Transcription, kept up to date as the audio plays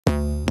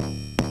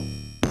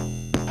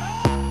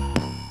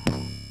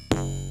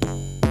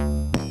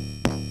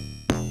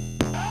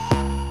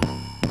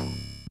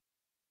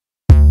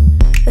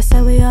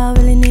all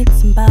really need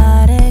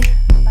somebody,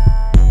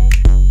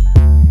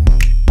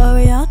 or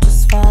we all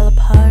just fall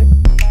apart.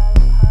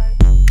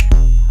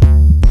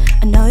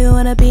 I know you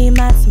wanna be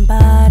my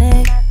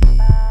somebody.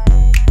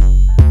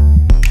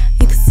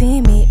 You can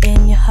see me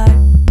in your heart.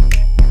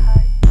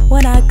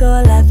 When I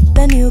go left,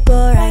 then you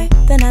go right.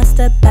 Then I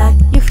step back,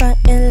 you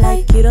frontin'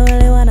 like you don't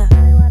really wanna.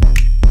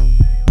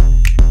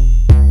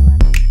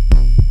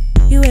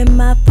 You in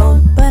my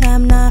phone, but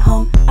I'm not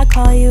home. I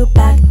call you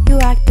back, you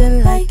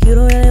acting like you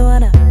don't really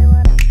wanna.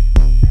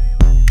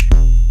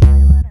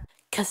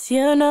 Cause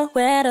you know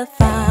where to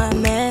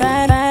find me,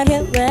 right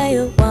here where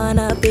you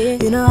wanna be.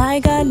 You know I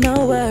got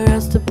nowhere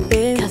else to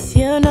be. Cause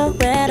you know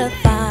where to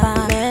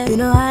find me. You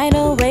know I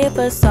don't wait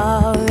for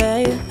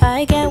sorry,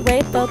 I can't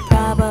wait for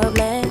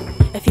probably.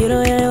 If you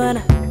don't really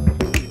wanna,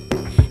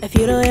 if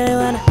you don't really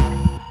wanna,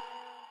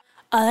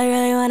 all I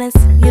really want is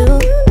you.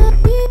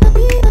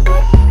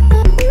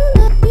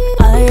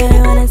 All I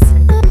really want is,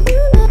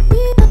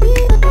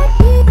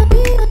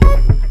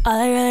 all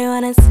I really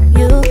want is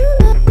you.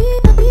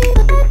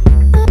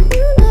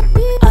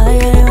 All I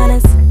really want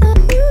is,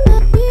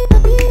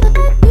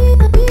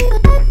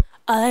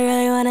 all I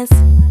really want is,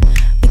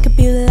 we could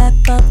be the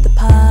life of the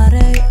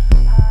party.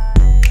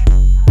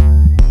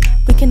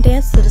 We can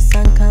dance till the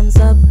sun comes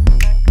up.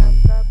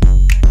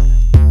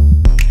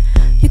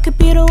 You could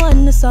be the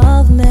one to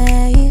solve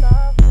me,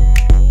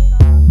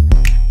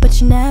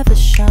 but you never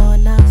show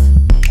enough.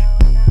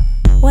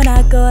 When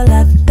I go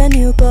left, then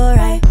you go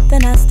right.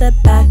 Then I step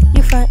back,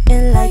 you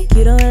frontin' like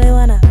you don't really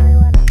wanna.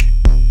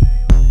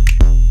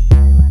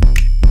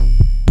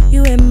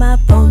 You in my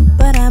phone,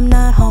 but I'm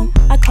not home.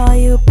 I call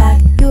you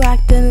back, you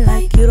acting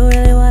like you don't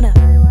really wanna.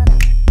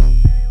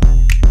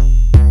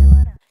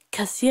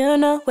 Cause you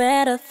know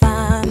where to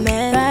find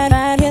me, right